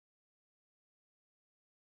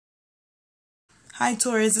Hi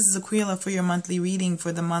Taurus, this is Aquila for your monthly reading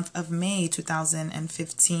for the month of May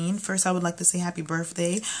 2015. First, I would like to say happy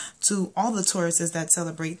birthday to all the Tauruses that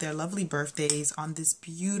celebrate their lovely birthdays on this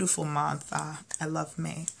beautiful month. I love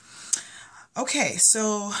May. Okay,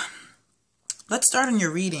 so let's start on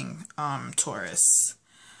your reading, Taurus.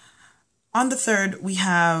 On the 3rd, we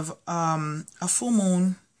have a full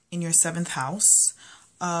moon in your 7th house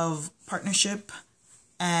of partnership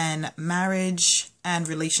and marriage and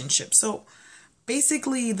relationship. So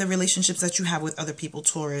basically the relationships that you have with other people,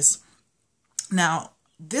 Taurus. Now,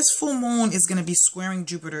 this full moon is going to be squaring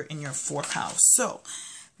Jupiter in your 4th house. So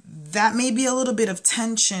that may be a little bit of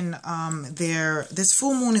tension there. This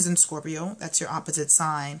full moon is in Scorpio. That's your opposite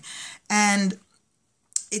sign. And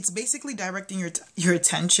it's basically directing your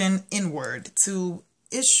attention inward to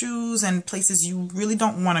issues and places you really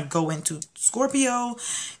don't want to go into. Scorpio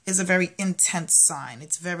is a very intense sign.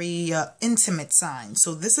 It's very intimate sign.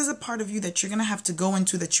 So this is a part of you that you're going to have to go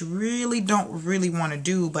into that you really don't really want to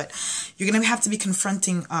do, but you're going to have to be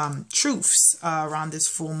confronting truths around this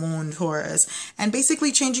full moon, Taurus, and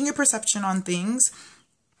basically changing your perception on things.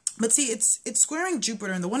 But see, it's squaring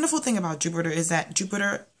Jupiter, and the wonderful thing about Jupiter is that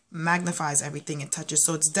Jupiter magnifies everything it touches.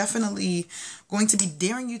 So it's definitely going to be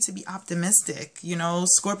daring you to be optimistic. You know,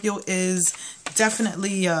 Scorpio is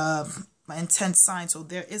definitely an intense sign, so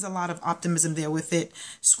there is a lot of optimism there with it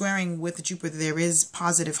squaring with Jupiter. There is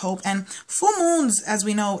positive hope, and full moons, as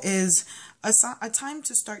we know, is a time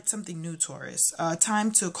to start something new, Taurus, a time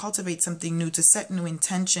to cultivate something new, to set new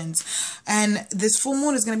intentions. And this full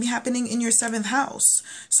moon is going to be happening in your 7th house.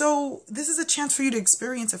 So this is a chance for you to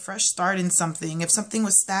experience a fresh start in something. If something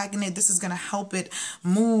was stagnant, this is going to help it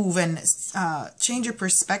move and change your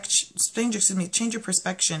perspective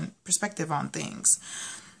on things.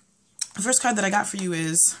 The first card that I got for you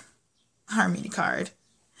is Harmony card.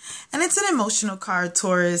 And it's an emotional card,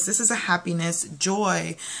 Taurus. This is a happiness,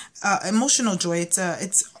 joy, emotional joy.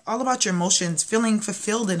 It's all about your emotions, feeling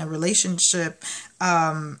fulfilled in a relationship,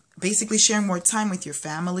 basically sharing more time with your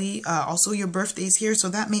family. Also, your birthday's here, so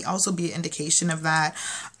that may also be an indication of that.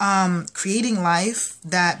 Creating life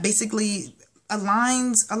that basically a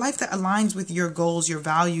life that aligns with your goals, your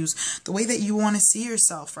values, the way that you want to see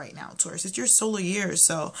yourself right now, Taurus. It's your solar year,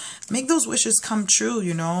 so make those wishes come true,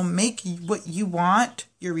 you know. Make what you want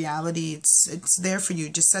your reality. It's there for you.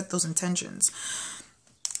 Just set those intentions.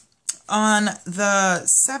 On the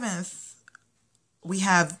 7th, we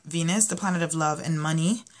have Venus, the planet of love and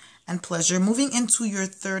money and pleasure, moving into your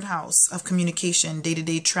 3rd house of communication,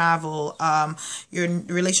 day-to-day travel, your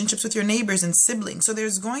relationships with your neighbors and siblings. So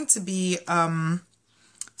there's going to be some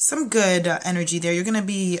good energy there. You're going to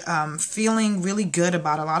be feeling really good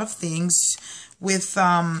about a lot of things with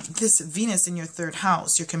this Venus in your 3rd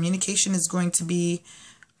house. Your communication is going to be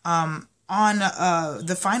on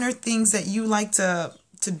the finer things that you like to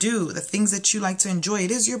do, the things that you like to enjoy.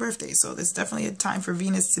 It is your birthday, so there's definitely a time for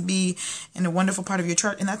Venus to be in a wonderful part of your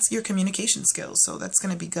chart, and that's your communication skills, so that's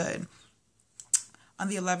going to be good. On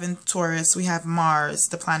the 11th, Taurus, we have Mars,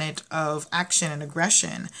 the planet of action and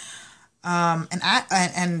aggression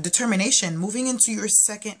and determination, moving into your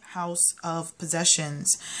 2nd house of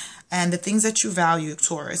possessions and the things that you value,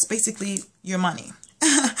 Taurus, basically your money.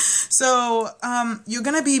 So you're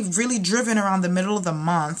going to be really driven around the middle of the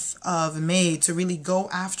month of May to really go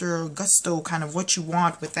after gusto, kind of what you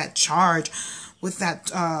want with that charge, with that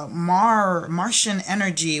Martian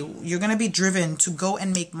energy. You're going to be driven to go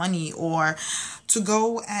and make money, or to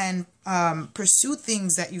go and pursue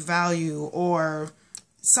things that you value, or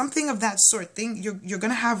something of that sort. You're going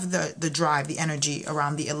to have the drive, the energy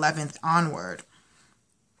around the 11th onward.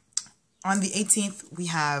 On the 18th, we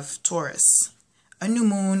have Taurus. A new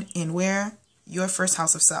moon in where? Your 1st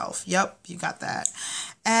house of self. Yep, you got that.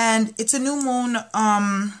 And it's a new moon,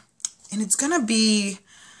 and it's going to be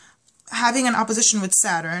having an opposition with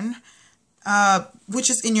Saturn,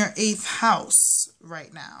 which is in your 8th house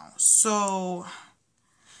right now. So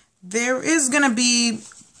there is going to be,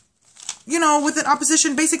 you know, with an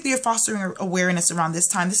opposition, basically you're fostering awareness around this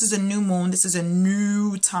time. This is a new moon. This is a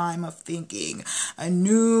new time of thinking, a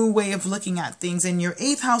new way of looking at things. And your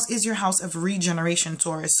 8th house is your house of regeneration,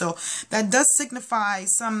 Taurus. So that does signify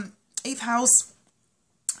some 8th house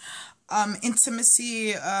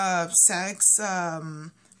intimacy, sex,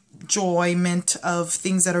 enjoyment of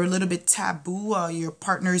things that are a little bit taboo, your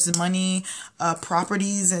partner's money,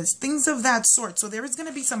 properties, and things of that sort. So there is going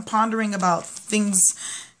to be some pondering about things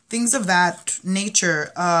of that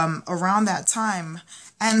nature around that time.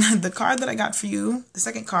 And the card that I got for you, the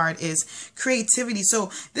 2nd card, is creativity.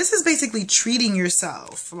 So this is basically treating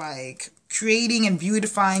yourself, like creating and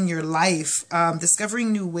beautifying your life,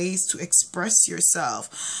 discovering new ways to express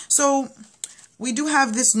yourself. So we do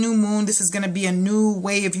have this new moon. This is going to be a new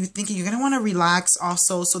way of you thinking. You're going to want to relax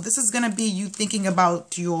also. So this is going to be you thinking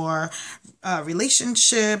about your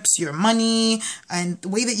relationships, your money, and the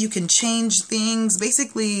way that you can change things.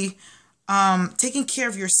 Basically, taking care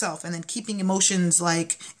of yourself and then keeping emotions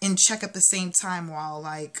like in check at the same time while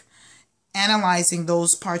like analyzing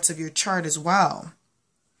those parts of your chart as well.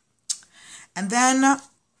 And then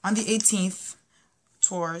on the 18th,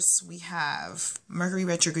 Taurus, we have Mercury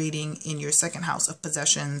retrograding in your second house of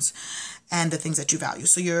possessions and the things that you value.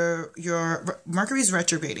 So your Mercury is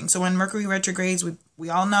retrograding. So when Mercury retrogrades, we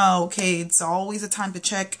all know, okay, it's always a time to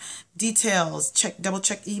check details, double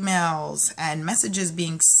check emails and messages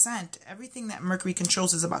being sent. Everything that Mercury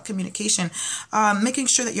controls is about communication, making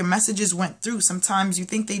sure that your messages went through. Sometimes you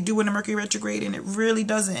think they do in a Mercury retrograde and it really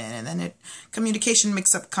doesn't. And then communication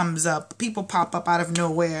mix-up comes up. People pop up out of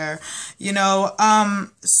nowhere, you know.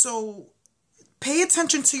 So pay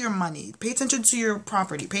attention to your money. Pay attention to your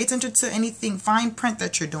property. Pay attention to anything fine print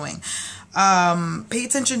that you're doing. Pay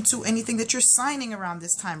attention to anything that you're signing around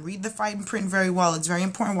this time. Read the fine print very well. It's very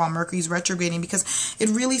important while Mercury is retrograding because it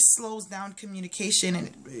really slows down communication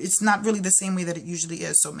and it's not really the same way that it usually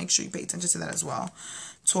is. So make sure you pay attention to that as well,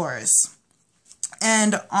 Taurus.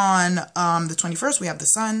 And on the 21st, we have the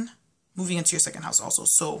Sun moving into your second house also.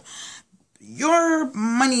 So your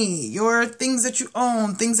money, your things that you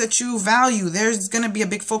own, things that you value, there's going to be a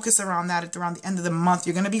big focus around that around the end of the month.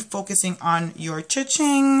 You're going to be focusing on your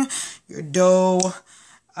cha-ching, your dough.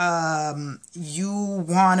 You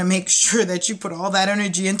want to make sure that you put all that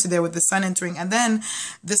energy into there with the Sun entering. And then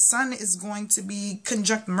the Sun is going to be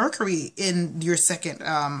conjunct Mercury in your second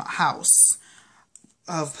house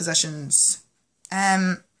of possessions.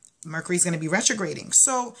 And Mercury is going to be retrograding.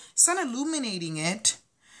 So Sun illuminating it.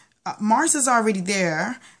 Mars is already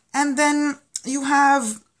there, and then you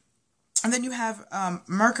have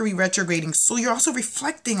Mercury retrograding. So you're also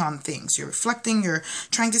reflecting on things. You're reflecting. You're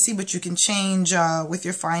trying to see what you can change with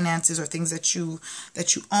your finances or things that you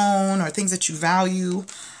own or things that you value.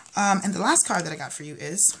 And the last card that I got for you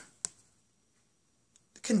is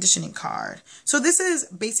the conditioning card. So this is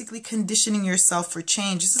basically conditioning yourself for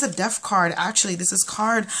change. This is a death card. Actually, this is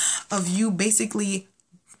card of you basically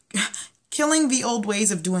killing the old ways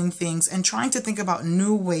of doing things and trying to think about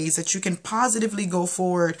new ways that you can positively go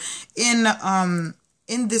forward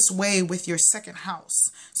in this way with your second house.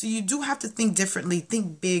 So you do have to think differently,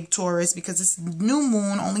 think big, Taurus, because this new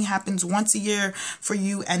moon only happens once a year for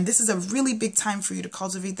you. And this is a really big time for you to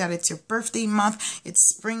cultivate that. It's your birthday month. It's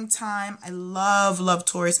springtime. I love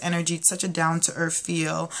Taurus energy. It's such a down-to-earth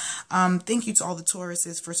feel. Thank you to all the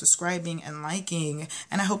Tauruses for subscribing and liking.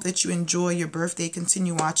 And I hope that you enjoy your birthday.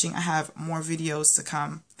 Continue watching. I have more videos to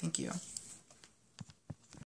come. Thank you.